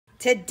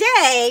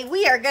Today,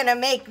 we are gonna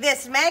make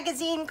this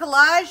magazine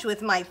collage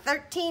with my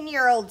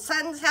 13-year-old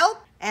son's help.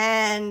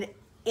 And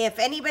if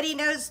anybody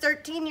knows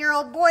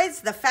 13-year-old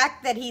boys, the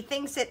fact that he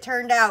thinks it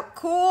turned out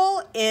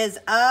cool is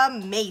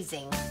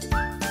amazing.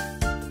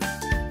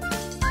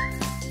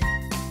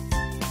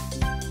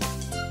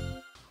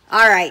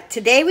 All right,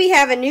 today we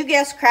have a new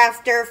guest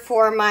crafter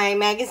for my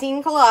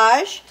magazine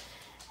collage.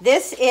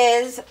 This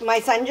is my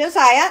son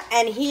Josiah,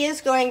 and he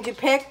is going to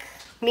pick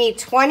me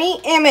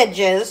 20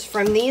 images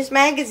from these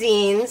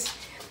magazines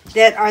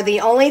that are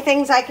the only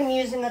things I can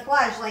use in the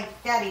collage, like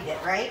Daddy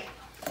did, right?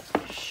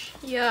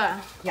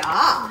 Yeah.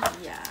 Yeah.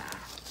 Yeah.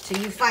 So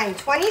you find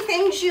 20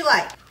 things you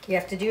like. You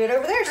have to do it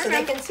over there so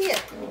they can see it.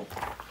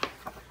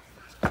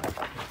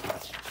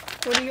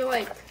 What do you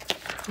like?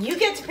 You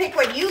get to pick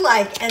what you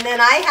like, and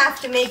then I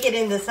have to make it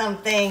into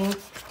something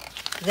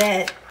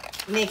that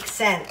makes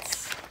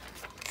sense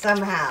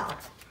somehow.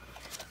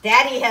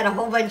 Daddy had a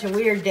whole bunch of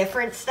weird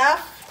different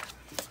stuff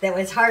that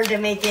was hard to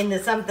make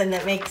into something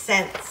that makes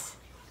sense.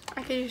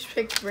 I could just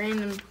pick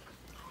random.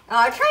 Oh,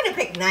 I try to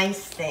pick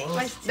nice things.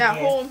 Like that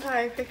whole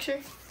entire picture.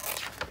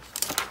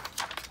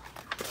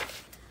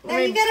 No,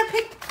 you gotta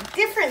pick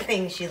different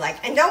things you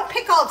like. And don't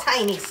pick all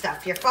tiny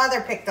stuff. Your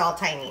father picked all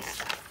tiny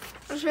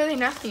stuff. There's really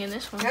nothing in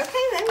this one.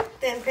 Okay,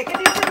 then pick a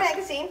different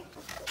magazine.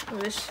 Oh,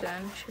 this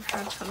then should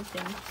have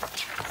something.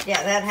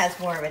 Yeah, that has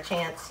more of a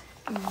chance.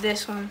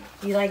 This one.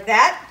 You like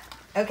that?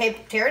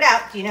 Okay, tear it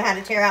out. Do you know how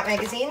to tear out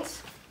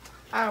magazines?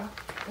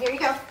 Here you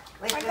go.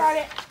 Like I got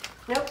it.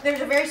 Nope, there's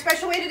a very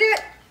special way to do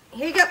it.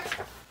 Here you go.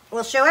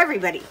 We'll show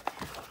everybody.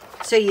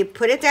 So you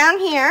put it down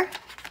here,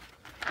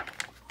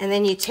 and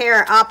then you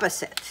tear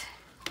opposite,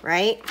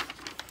 right?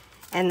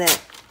 And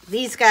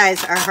these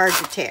guys are hard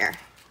to tear.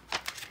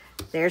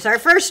 There's our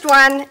first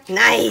one.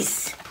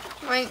 Nice.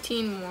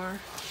 19 more.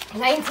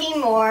 19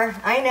 more.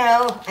 I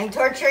know. I'm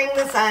torturing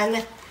the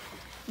sun.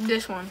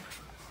 This one.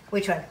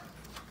 Which one?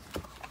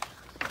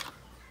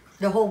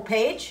 The whole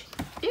page?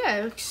 Yeah,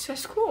 it looks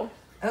just cool.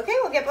 Okay,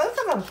 we'll get both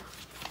of them.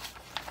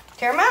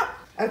 Tear them out.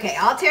 Okay,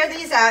 I'll tear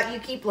these out. You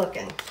keep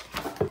looking.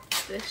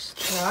 This.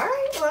 All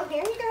right, well,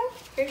 here you go.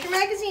 Here's your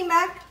magazine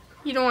back.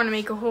 You don't want to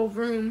make a whole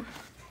room.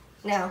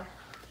 No.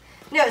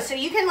 No, so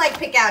you can like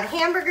pick out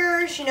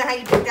hamburgers. You know how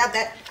you picked out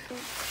that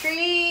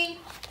tree?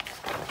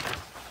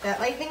 That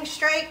lightning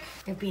strike?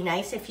 It'd be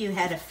nice if you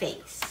had a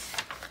face.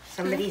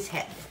 Somebody's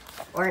head.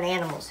 Or an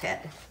animal's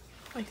head.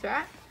 Like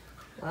that?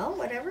 Well,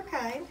 whatever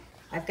kind.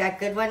 I've got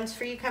good ones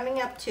for you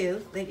coming up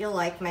too that you'll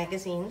like,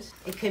 magazines.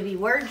 It could be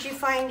words you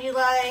find you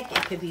like.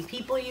 It could be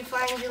people you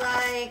find you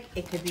like.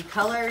 It could be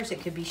colors.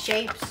 It could be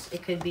shapes.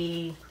 It could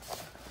be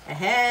a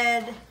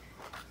head.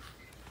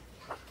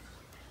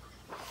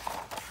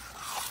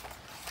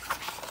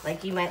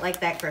 Like you might like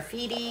that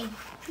graffiti.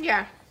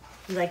 Yeah.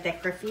 You like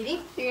that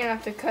graffiti? You're gonna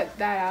have to cut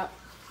that out.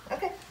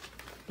 Okay.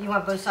 You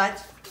want both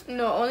sides?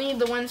 No, only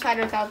the one side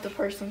without the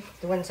person.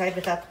 The one side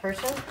without the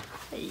person?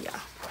 Yeah.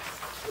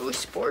 Ooh,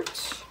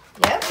 sports.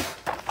 Yep.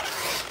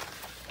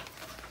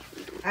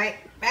 All right,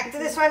 back to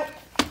this one.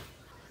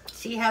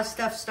 See how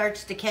stuff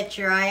starts to catch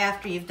your eye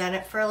after you've done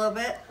it for a little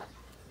bit?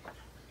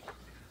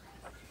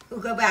 Ooh,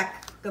 go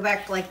back. Go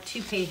back like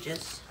 2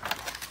 pages.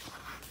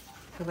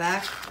 Go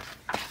back.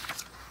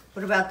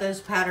 What about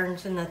those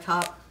patterns in the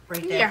top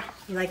right there? Yeah.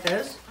 You like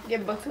those?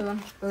 Get both of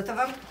them. Both of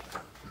them?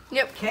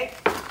 Yep. Okay.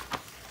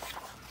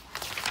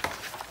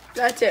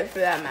 That's it for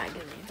that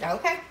magazine.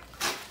 Okay.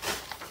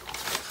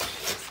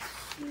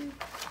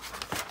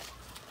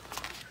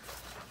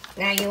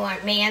 Now you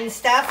want man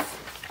stuff?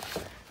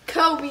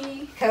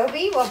 Kobe.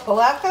 Kobe? Well, pull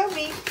out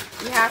Kobe.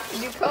 You have to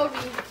do Kobe.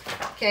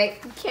 Okay.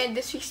 You can't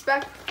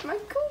disrespect my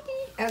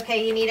Kobe.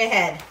 Okay, you need a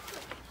head.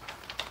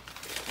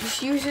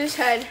 Just use his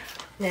head.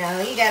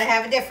 No, you gotta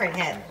have a different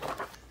head.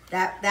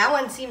 That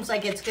one seems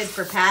like it's good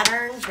for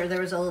patterns, or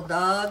there was a little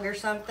dog or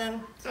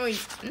something. Oh,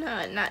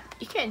 no, not.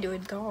 You can't do a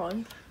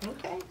dog.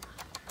 Okay.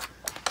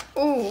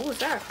 Oh, what was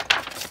that?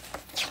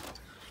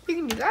 You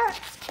can do that.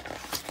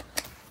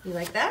 You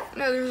like that?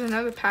 No, there's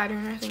another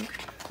pattern, I think.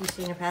 You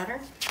seen a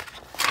pattern?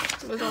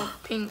 It was all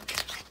pink.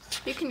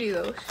 You can do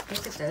those.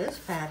 Look at those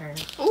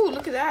patterns. Oh,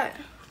 look at that.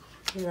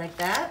 You like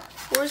that?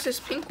 Where's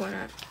this pink one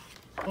at?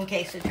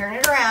 Okay, so turn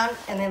it around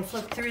and then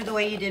flip through the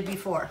way you did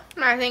before.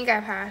 No, I think I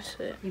passed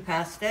it. You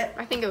passed it?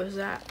 I think it was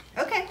that.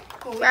 Okay.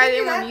 Well, But I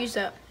didn't want to use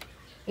that.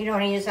 You don't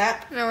want to use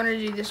that? No, I want to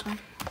do this one.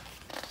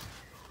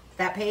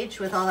 That page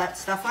with all that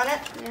stuff on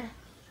it? Yeah.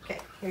 Okay,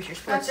 here's your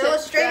Sports That's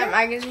Illustrated. That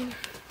magazine.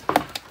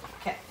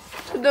 Okay.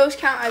 So those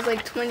count as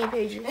like 20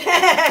 pages.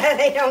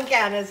 They don't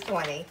count as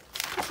 20.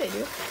 Yes, they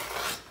do.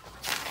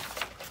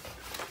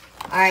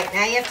 All right,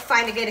 now you have to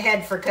find a good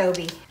head for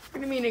Kobe. What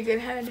do you mean a good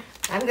head?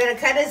 I'm going to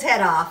cut his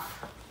head off.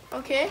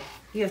 Okay.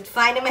 You have to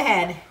find him a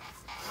head.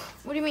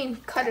 What do you mean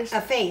cut his?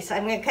 A face.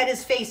 I'm going to cut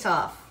his face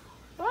off.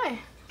 Why?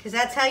 Because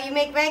that's how you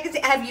make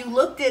magazine. Have you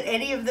looked at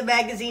any of the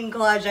magazine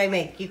collage I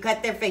make? You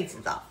cut their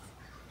faces off.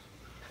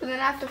 So then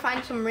I have to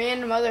find some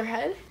random other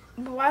head?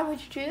 But why would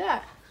you do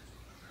that?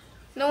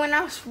 No one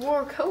else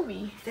wore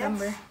Kobe,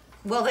 remember?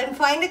 Well, then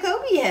find a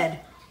Kobe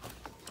head.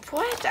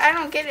 What? I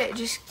don't get it.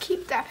 Just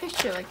keep that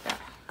picture like that.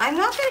 I'm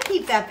not going to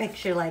keep that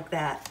picture like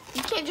that.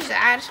 You can't just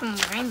add some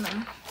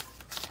random.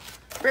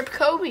 Rip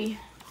Kobe.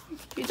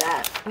 Do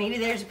that. Maybe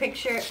there's a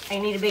picture. I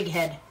need a big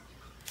head.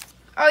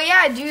 Oh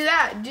yeah, do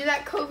that. Do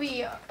that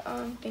Kobe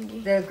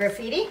thingy. The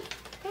graffiti?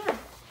 Yeah.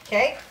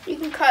 Okay. You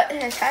can cut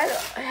his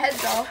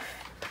heads off.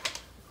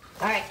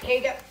 All right, here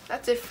you go.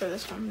 That's it for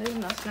this one. There's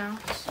nothing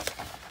else.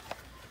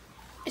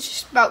 It's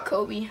just about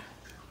Kobe.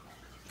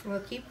 We'll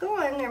keep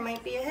going. There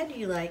might be a head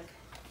you like.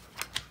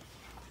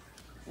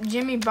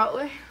 Jimmy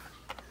Butler.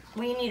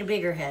 We need a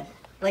bigger head.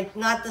 Like,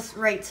 not the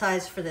right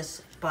size for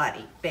this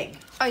body. Big.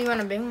 Oh, you want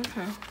a big one?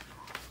 Huh.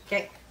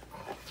 Okay.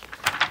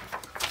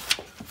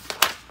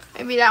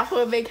 Maybe that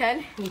whole big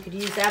head. You could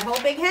use that whole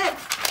big head.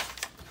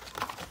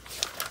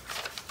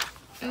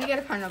 And you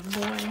gotta find a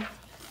boy.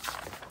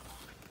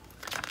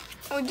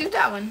 Oh, do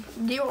that one.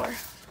 Dior.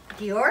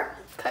 Dior?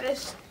 Cut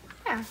his.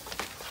 Yeah.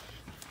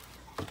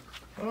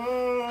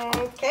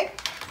 Okay.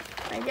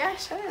 I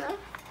guess. I don't know.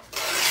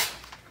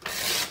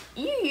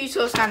 You use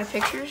those kind of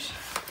pictures.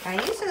 I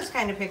use those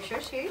kind of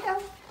pictures. Here you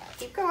go.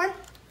 Keep going.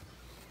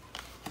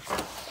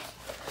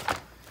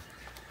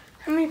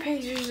 How many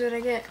pictures did I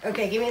get?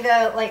 Okay, give me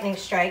the lightning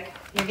strike.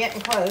 You're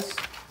getting close.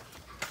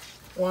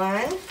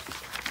 1,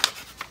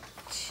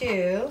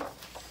 2,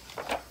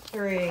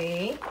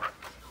 3,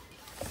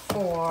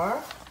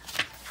 4,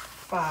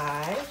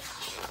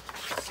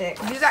 5,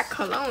 6. Do that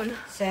cologne.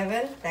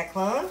 7. That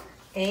clone.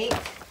 8,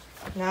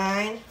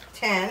 9,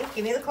 10.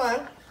 Give me the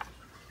clone.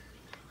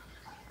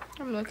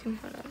 I'm looking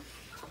for them.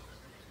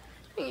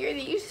 You're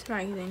the uses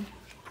magazine.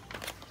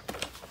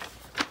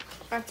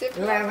 That's it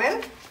for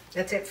 11.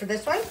 That's it for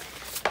this one.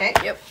 Okay.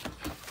 Yep.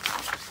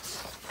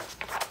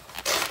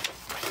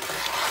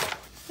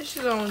 This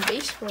is on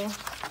baseball.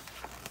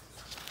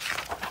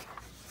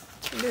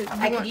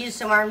 I could use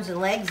some arms and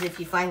legs if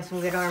you find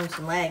some good arms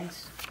and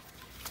legs.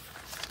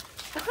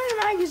 What kind of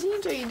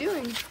magazines are you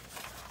doing?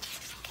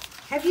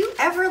 Have you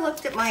ever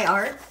looked at my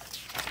art?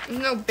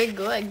 No big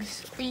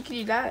legs. Well, you can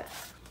do that.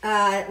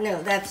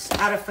 No, that's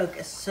out of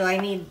focus. So I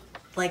need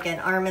like an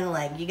arm and a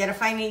leg. You gotta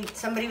find me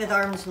somebody with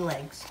arms and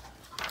legs.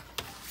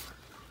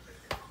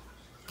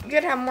 You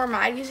gotta have more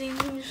magazines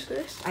than just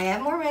this. I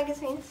have more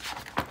magazines.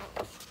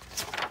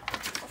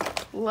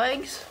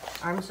 Legs?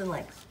 Arms and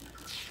legs.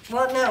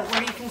 Well, no,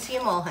 where you can see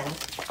them all, honey.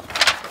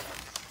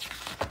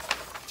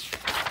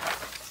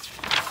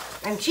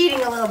 I'm cheating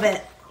a little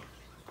bit.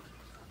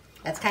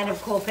 That's kind of a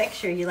cool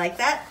picture. You like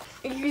that?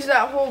 You use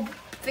that whole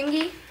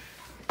thingy?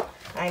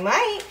 I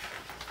might.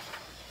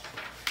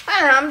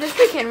 I don't know, I'm just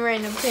picking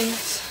random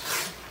things.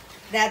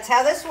 That's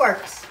how this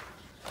works.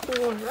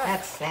 Cool.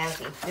 That's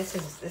snazzy. This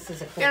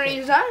is a cool You wanna picture.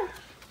 use that?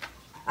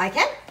 I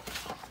can.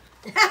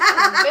 Big.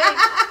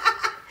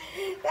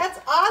 That's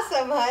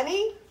awesome,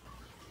 honey.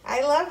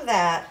 I love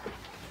that.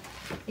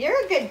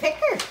 You're a good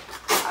picker.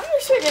 I'm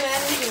just picking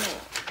anything.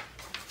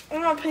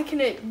 I'm not picking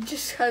it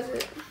just cause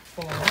it.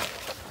 4,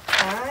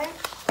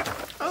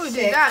 5, Oh, we 6,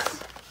 did that.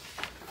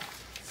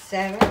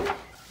 7,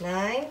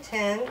 9,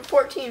 10.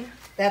 14.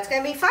 That's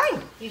gonna be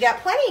fine. You got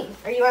plenty.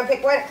 Or you want to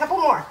pick one? A couple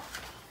more.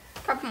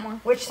 Couple more.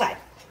 Which side?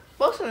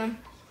 Both of them.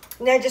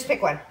 No, just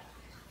pick one,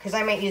 because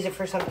I might use it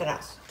for something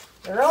else.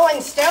 The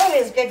Rolling Stone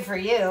is good for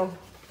you.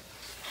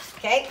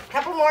 Okay,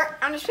 couple more.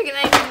 I'm just picking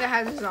anything that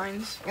has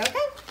designs. Okay.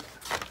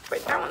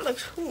 Wait, that one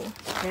looks cool.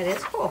 That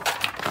is cool.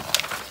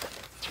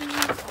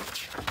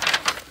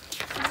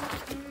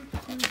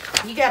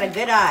 You got a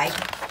good eye.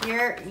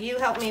 You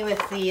help me with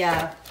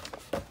the.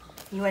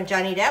 You want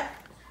Johnny Depp?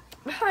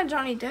 Hi,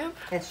 Johnny Depp.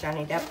 That's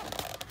Johnny Depp.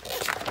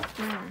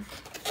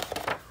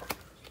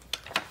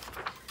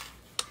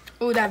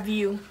 Oh, that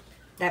view.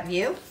 That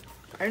view?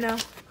 I know.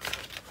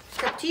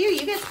 It's up to you.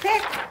 You get to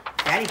pick.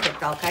 Daddy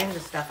picked all kinds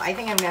of stuff. I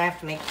think I'm gonna have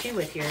to make 2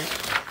 with yours.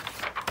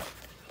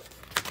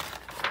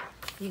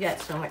 You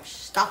got so much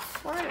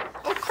stuff. What?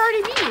 Oh,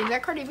 Cardi B. Is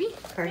that Cardi B?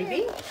 Cardi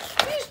B?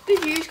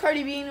 Did you use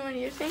Cardi B in one of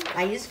your things?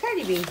 I use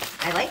Cardi B.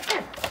 I like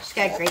her. She's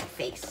got a great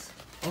face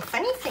and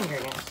funny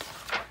fingernails.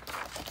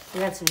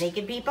 You want some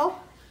naked people?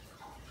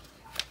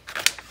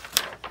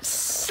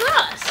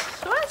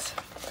 Sus. What?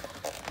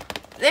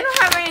 They don't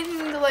have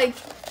anything to like.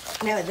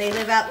 No, they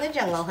live out in the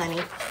jungle,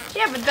 honey.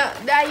 Yeah,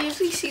 but I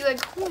usually see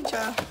like a bunch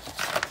of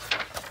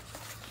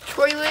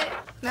toilet.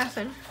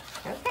 Nothing.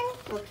 Okay,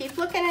 we'll keep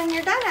looking and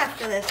you're done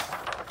after this.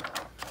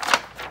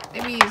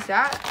 Maybe use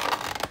that.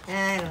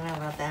 I don't know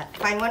about that.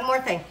 Find one more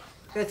thing.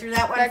 Go through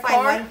that one, That find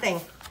car? one thing.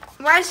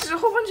 Why is there a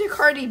whole bunch of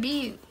Cardi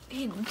B?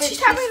 She's she's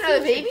having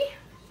another featured. baby?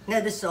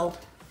 No, this is old.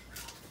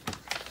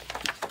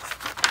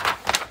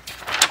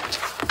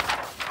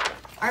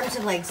 Arms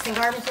and legs. Think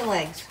arms and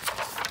legs.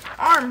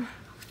 Arm.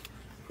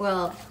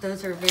 Well,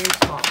 those are very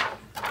small.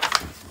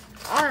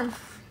 Arm.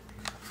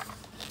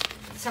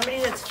 Somebody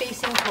that's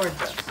facing towards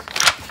us.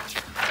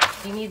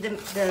 You need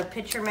the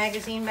picture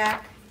magazine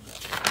back?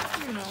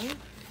 No.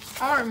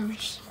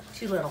 Arms.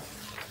 Too little.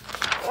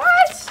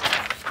 What?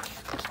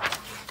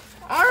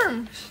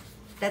 Arms.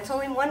 That's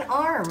only one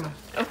arm.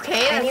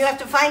 Okay. And you have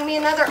to find me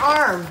another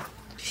arm.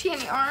 See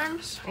any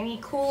arms? Any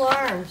cool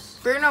arms?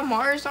 Bruno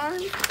Mars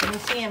arms? Let me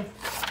see him.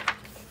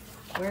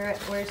 Where's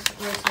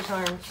his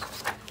arms?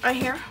 Right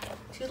here.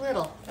 Too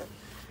little.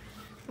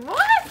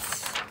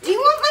 What? Do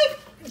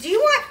you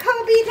want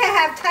Kobe to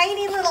have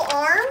tiny little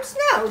arms?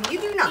 No, you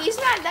do not. He's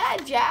not that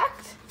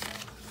jacked.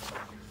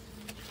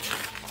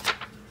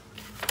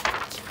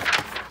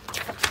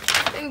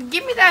 And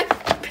give me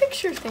that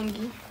picture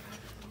thingy.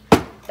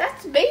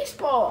 That's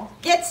baseball.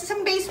 Get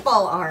some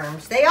baseball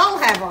arms. They all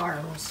have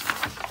arms.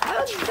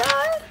 How's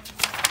that?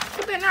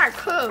 But they're not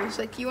close.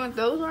 Like, you want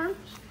those arms?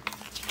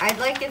 I'd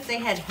like if they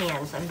had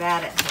hands. I'm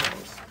bad at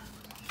hands.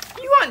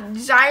 You want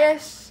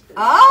Zias?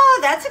 Oh,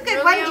 that's a good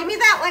Really? one. Give me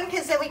that one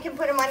because then we can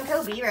put him on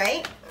Kobe,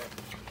 right?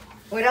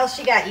 What else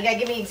you got? You got to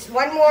give me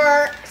one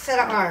more set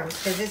of arms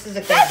because this is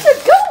a Kobe. That's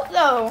a goat,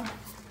 though.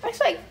 That's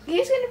like,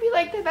 he's going to be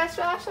like the best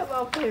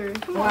basketball player.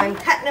 Come Well, on. I'm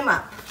cutting him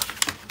up.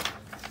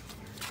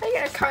 How you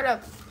going to cut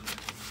up?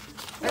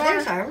 Oh,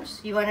 there's arms.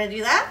 You want to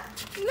do that?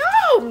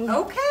 No.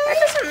 Okay.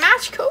 That doesn't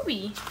match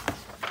Kobe.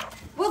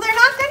 Well, they're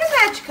not going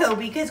to match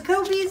Kobe because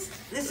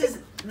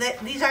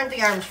these aren't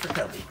the arms for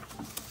Kobe.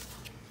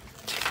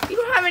 You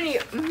don't have any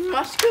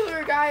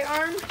muscular guy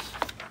arms?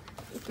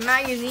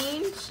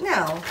 Magazines?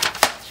 No.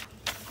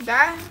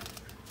 That?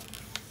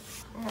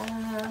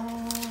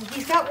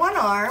 He's got one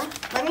arm.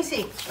 Let me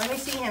see. Let me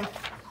see him.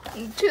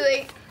 Too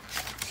late.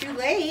 Too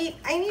late.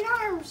 I need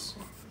arms.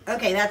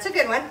 Okay, that's a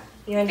good one.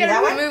 You want to You do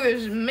that gotta one? remove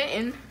his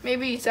mitten.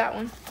 Maybe it's that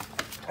one.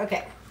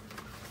 Okay.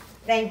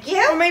 Thank Or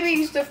you.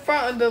 maybe it's the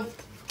front of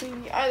the.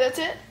 That's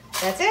it.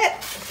 That's it.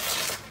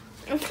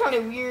 It's kind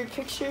of weird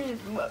pictures.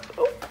 But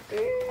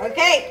okay.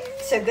 Okay,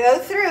 so go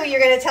through. You're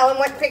going to tell him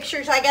what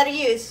pictures I got to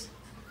use.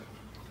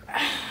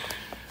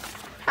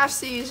 Has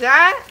to use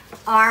that,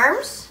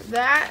 Arms,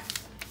 that,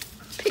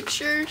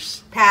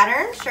 pictures,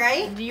 patterns,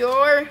 right?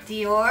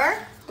 Dior,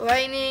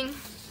 Lightning,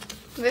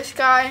 this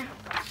guy,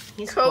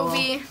 He's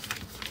Kobe, cool.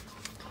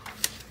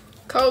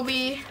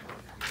 Kobe,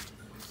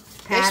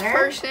 Pattern. this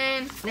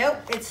person, Nope,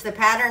 it's the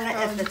pattern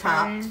at the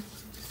top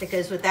that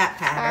goes with that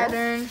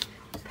pattern.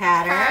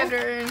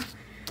 Pattern.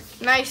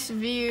 nice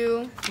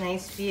view,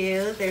 Nice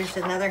view. There's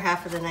another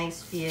half of the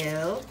nice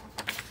view.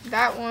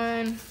 that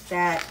one,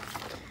 That.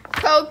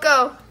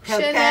 Coco, Coco.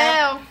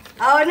 Chanel.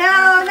 Oh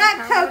no,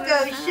 not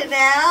Coco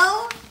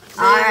Chanel.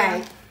 All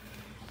right.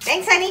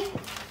 Thanks, honey.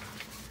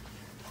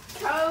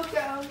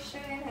 Coco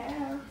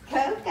Chanel.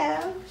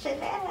 Coco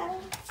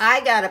Chanel. I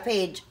got a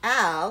page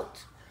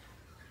out,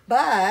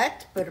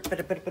 but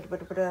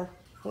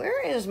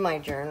where is my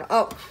journal?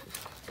 Oh,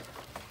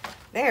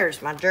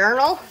 there's my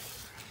journal.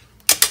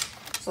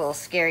 It's a little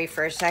scary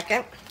for a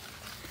second.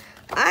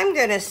 I'm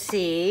gonna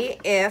see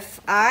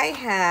if I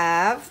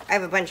have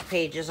a bunch of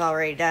pages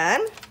already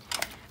done,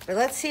 but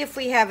let's see if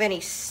we have any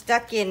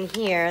stuck in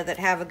here that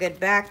have a good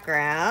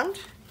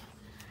background.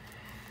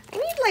 I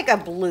need like a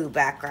blue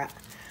background.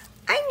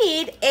 I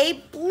need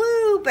a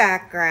blue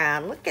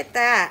background. Look at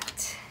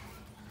that.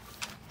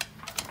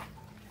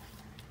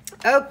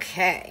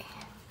 Okay,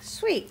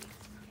 sweet.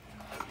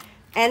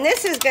 And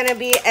this is gonna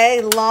be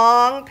a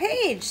long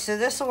page, so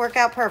this will work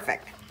out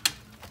perfect.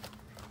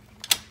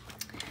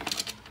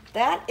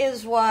 That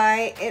is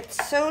why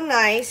it's so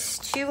nice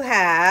to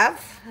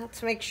have,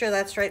 let's make sure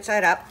that's right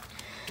side up,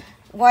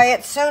 why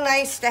it's so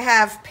nice to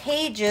have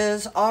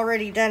pages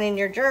already done in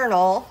your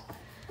journal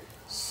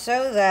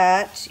so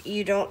that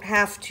you don't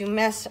have to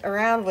mess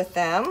around with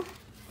them.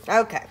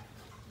 Okay.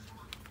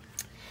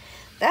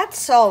 That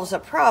solves a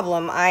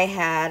problem I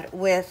had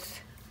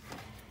with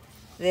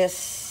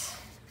this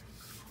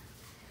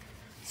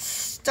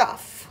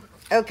stuff.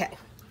 Okay.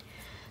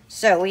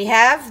 So we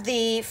have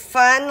the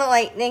fun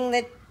lightning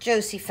that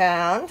Josie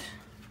found.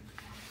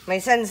 My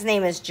son's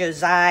name is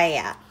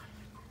Joesiah.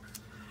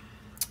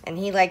 And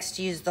he likes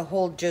to use the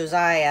whole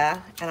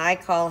Joesiah. And I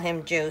call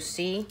him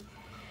Josie.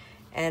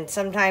 And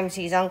sometimes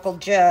he's Uncle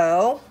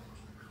Joe.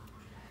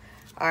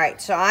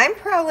 Alright, so I'm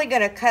probably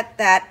going to cut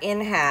that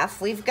in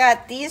half. We've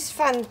got these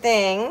fun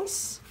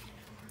things.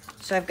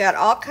 So I've got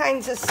all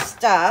kinds of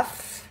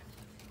stuff.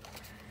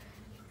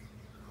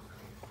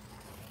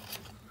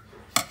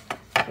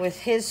 With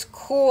his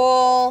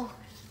cool,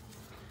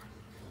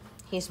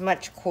 he's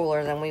much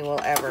cooler than we will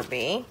ever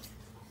be.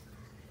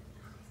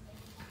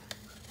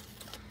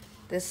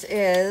 This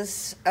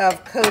is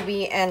of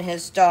Kobe and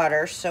his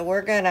daughter, so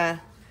we're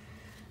gonna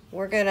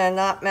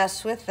not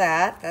mess with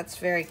that. That's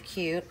very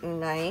cute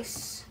and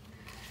nice.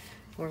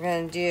 We're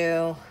gonna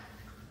do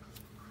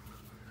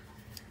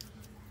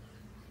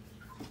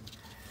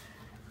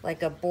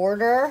like a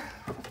border.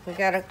 We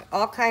got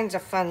all kinds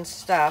of fun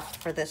stuff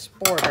for this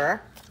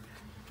border.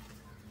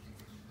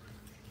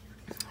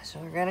 So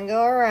we're gonna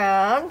go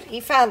around. He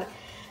found,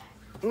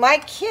 my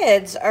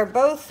kids are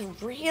both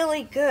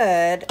really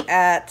good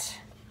at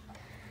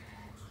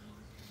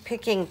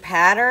picking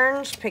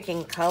patterns,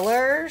 picking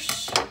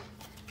colors.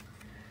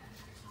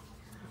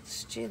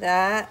 Let's do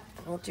that.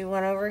 We'll do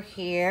one over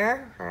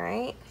here, all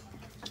right?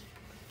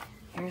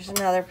 Here's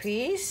another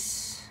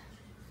piece.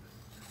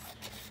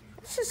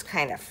 This is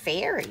kind of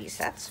fairies,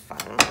 that's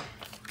fun.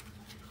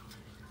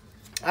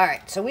 All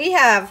right, so we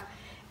have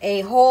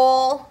a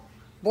whole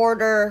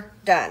border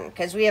done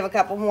because we have a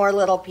couple more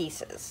little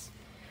pieces.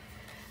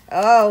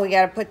 Oh, we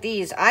got to put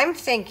these. I'm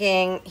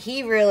thinking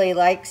he really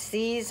likes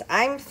these.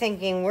 I'm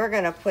thinking we're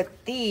going to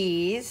put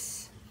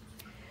these.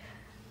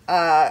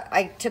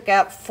 I took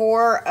out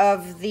 4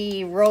 of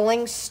the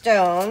Rolling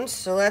Stones.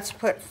 So let's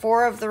put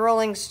 4 of the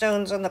Rolling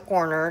Stones on the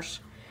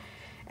corners.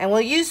 And we'll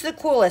use the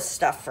coolest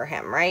stuff for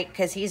him, right?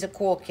 Because he's a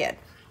cool kid.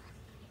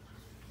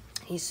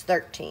 He's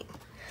 13.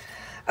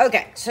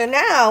 Okay, so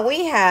now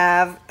we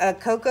have a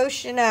Coco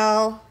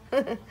Chanel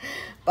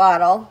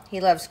bottle. He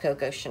loves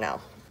Coco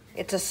Chanel.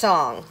 It's a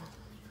song.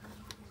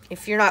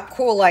 If you're not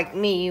cool like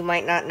me, you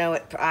might not know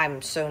it.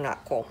 I'm so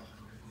not cool.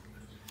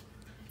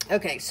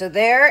 Okay, so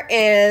there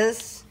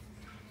is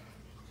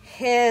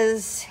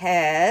his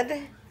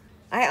head.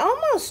 I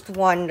almost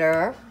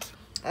wonder,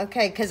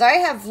 okay, because I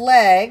have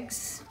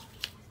legs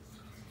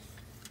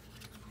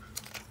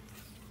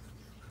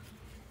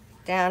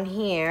down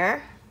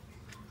here.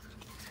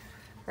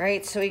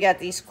 Right, so we got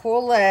these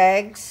cool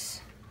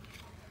legs.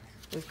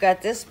 We've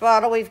got this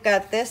bottle, we've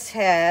got this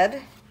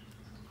head.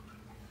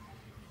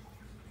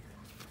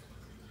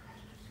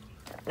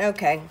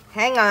 Okay,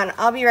 hang on,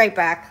 I'll be right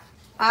back.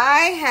 I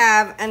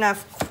have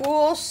enough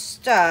cool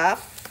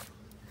stuff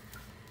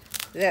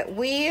that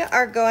we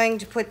are going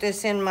to put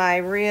this in my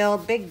real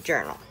big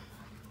journal.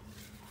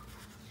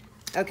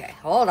 Okay,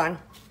 hold on.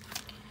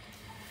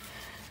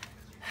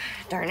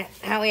 Darn it,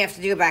 now we have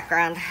to do a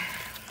background.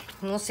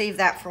 We'll save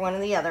that for one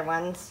of the other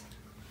ones.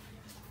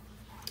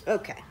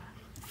 Okay.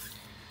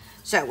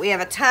 So we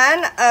have a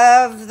ton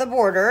of the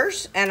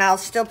borders, and I'll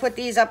still put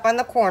these up on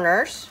the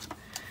corners.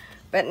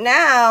 But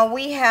now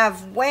we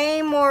have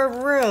way more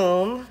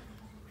room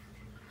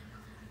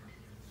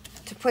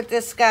to put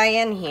this guy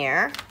in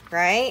here,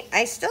 right?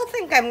 I still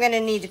think I'm going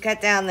to need to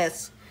cut down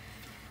this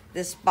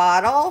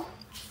bottle,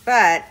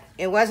 but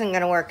it wasn't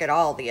going to work at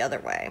all the other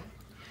way.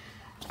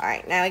 All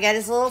right, now we got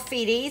his little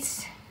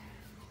feeties.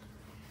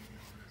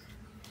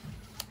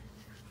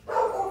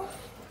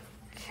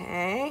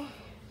 Okay.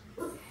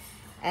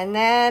 And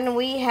then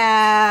we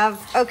have,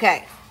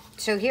 okay,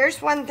 so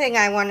here's one thing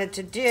I wanted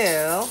to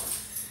do.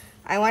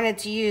 I wanted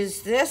to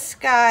use this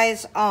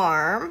guy's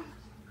arm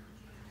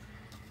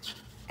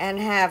and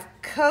have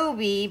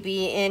Kobe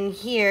be in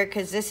here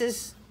because this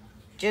is,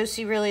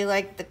 Josie really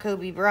liked the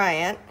Kobe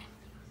Bryant.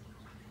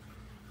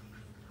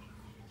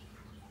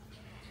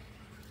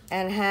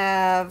 And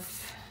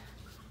have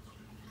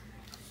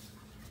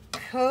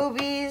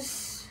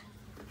Kobe's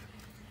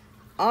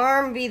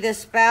arm be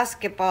this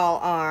basketball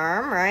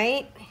arm,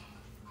 right?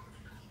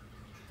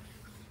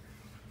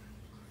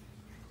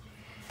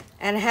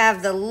 And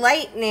have the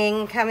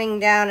lightning coming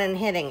down and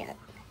hitting it.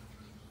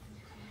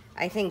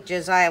 I think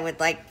Joesiah would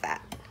like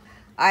that.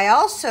 I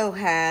also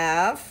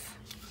have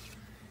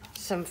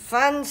some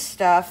fun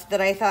stuff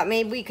that I thought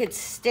maybe we could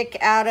stick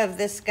out of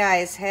this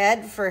guy's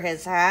head for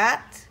his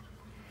hat.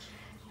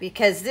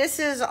 Because this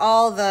is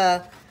all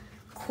the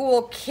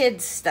cool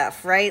kids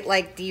stuff, right?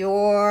 Like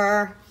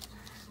Dior,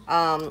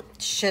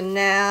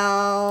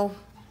 Chanel.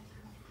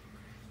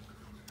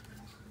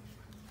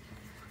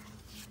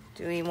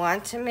 Do we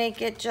want to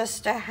make it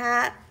just a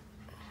hat?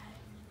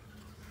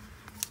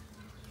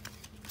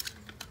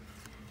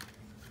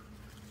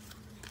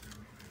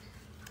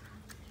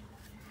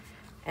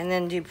 And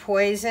then do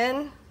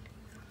poison?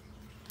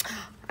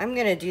 I'm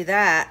gonna do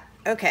that.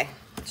 Okay,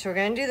 so we're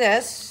gonna do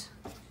this.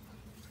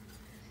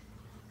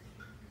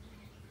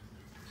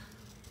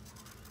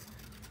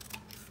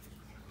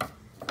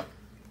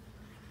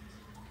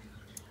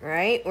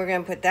 Right, we're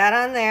gonna put that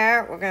on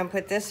there. We're gonna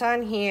put this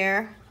on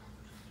here.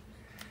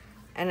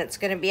 And it's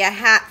going to be a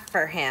hat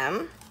for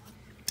him.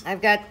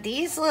 I've got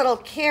these little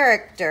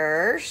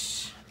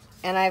characters,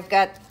 and I've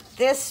got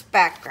this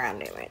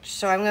background image.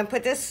 So I'm going to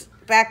put this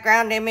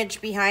background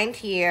image behind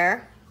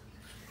here.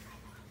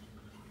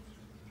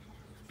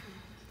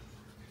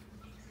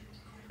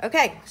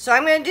 Okay, so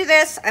I'm going to do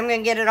this. I'm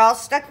going to get it all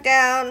stuck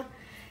down,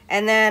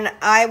 and then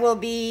I will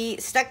be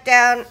stuck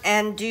down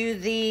and do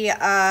the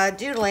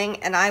doodling,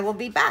 and I will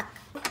be back.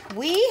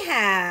 We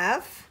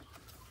have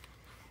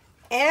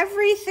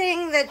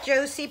everything that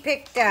Josie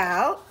picked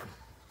out.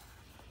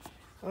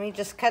 Let me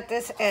just cut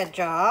this edge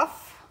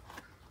off.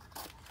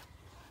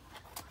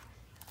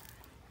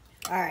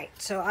 All right,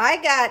 so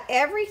I got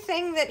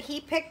everything that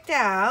he picked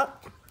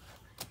out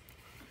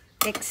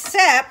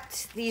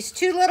except these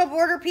 2 little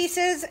border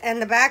pieces and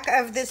the back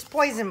of this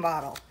poison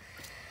bottle.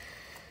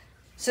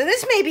 So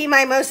this may be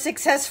my most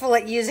successful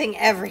at using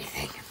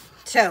everything.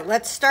 So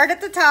let's start at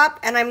the top,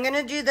 and I'm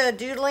gonna do the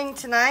doodling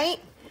tonight.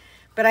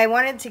 But I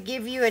wanted to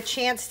give you a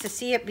chance to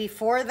see it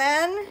before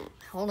then.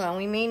 Hold on,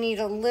 we may need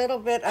a little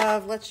bit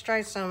of, let's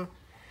try some,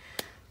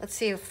 let's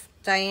see if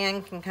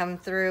Diane can come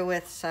through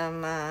with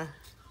some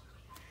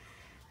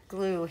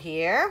glue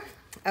here.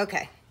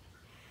 Okay.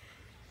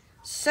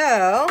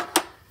 So,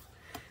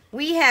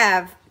 we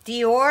have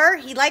Dior.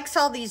 He likes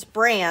all these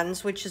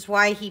brands, which is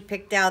why he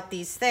picked out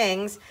these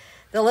things.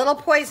 The little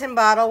poison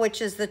bottle,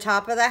 which is the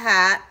top of the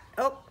hat.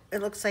 Oh,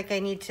 it looks like I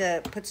need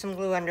to put some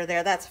glue under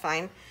there. That's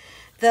fine.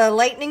 The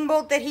lightning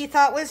bolt that he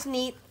thought was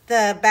neat.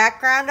 The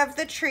background of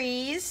the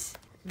trees.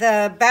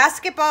 The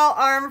basketball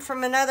arm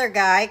from another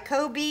guy.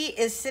 Kobe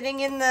is sitting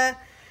in the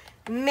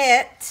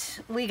mitt.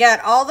 We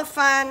got all the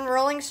fun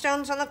Rolling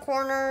Stones on the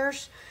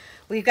corners.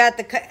 We've got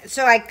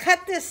so I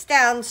cut this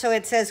down so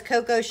it says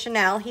Coco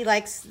Chanel. He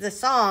likes the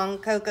song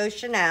Coco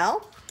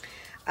Chanel.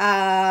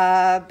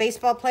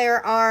 Baseball player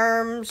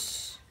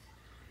arms.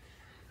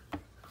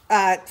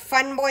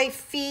 Fun boy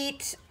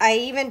feet. I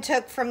even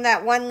took from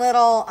that one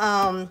little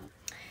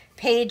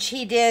page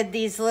he did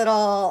these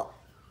little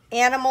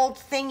animal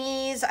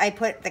thingies. I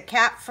put the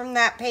cap from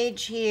that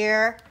page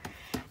here.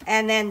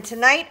 And then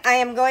tonight I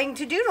am going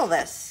to doodle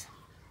this.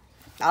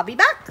 I'll be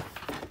back.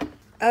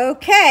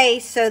 Okay,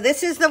 so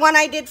this is the one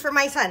I did for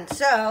my son.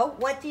 So,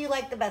 what do you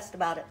like the best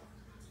about it?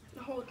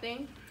 The whole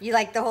thing. You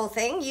like the whole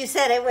thing? You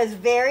said it was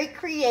very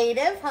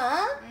creative,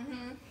 huh?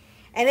 Mm-hmm.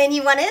 And then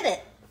you wanted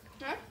it.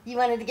 Huh? You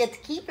wanted to get to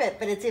keep it,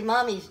 but it's in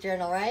Mommy's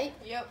journal, right?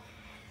 Yep.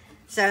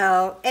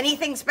 So,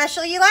 anything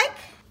special you like?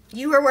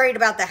 You were worried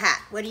about the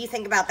hat. What do you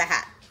think about the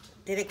hat?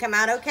 Did it come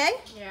out okay?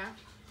 Yeah.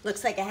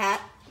 Looks like a hat.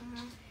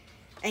 Mm-hmm.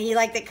 And you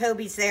like that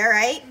Kobe's there,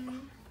 right? Mm-hmm.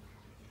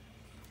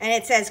 And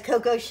it says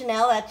Coco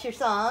Chanel, that's your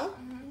song?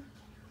 Mm-hmm.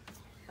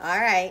 All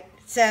right.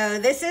 So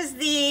this is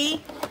the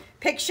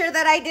picture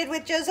that I did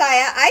with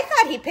Josiah. I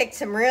thought he picked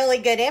some really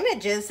good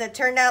images that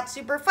turned out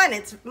super fun.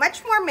 It's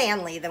much more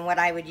manly than what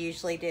I would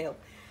usually do.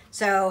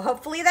 So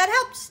hopefully that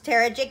helps.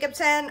 Tara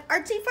Jacobsen,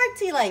 Artsy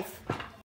Fartsy Life.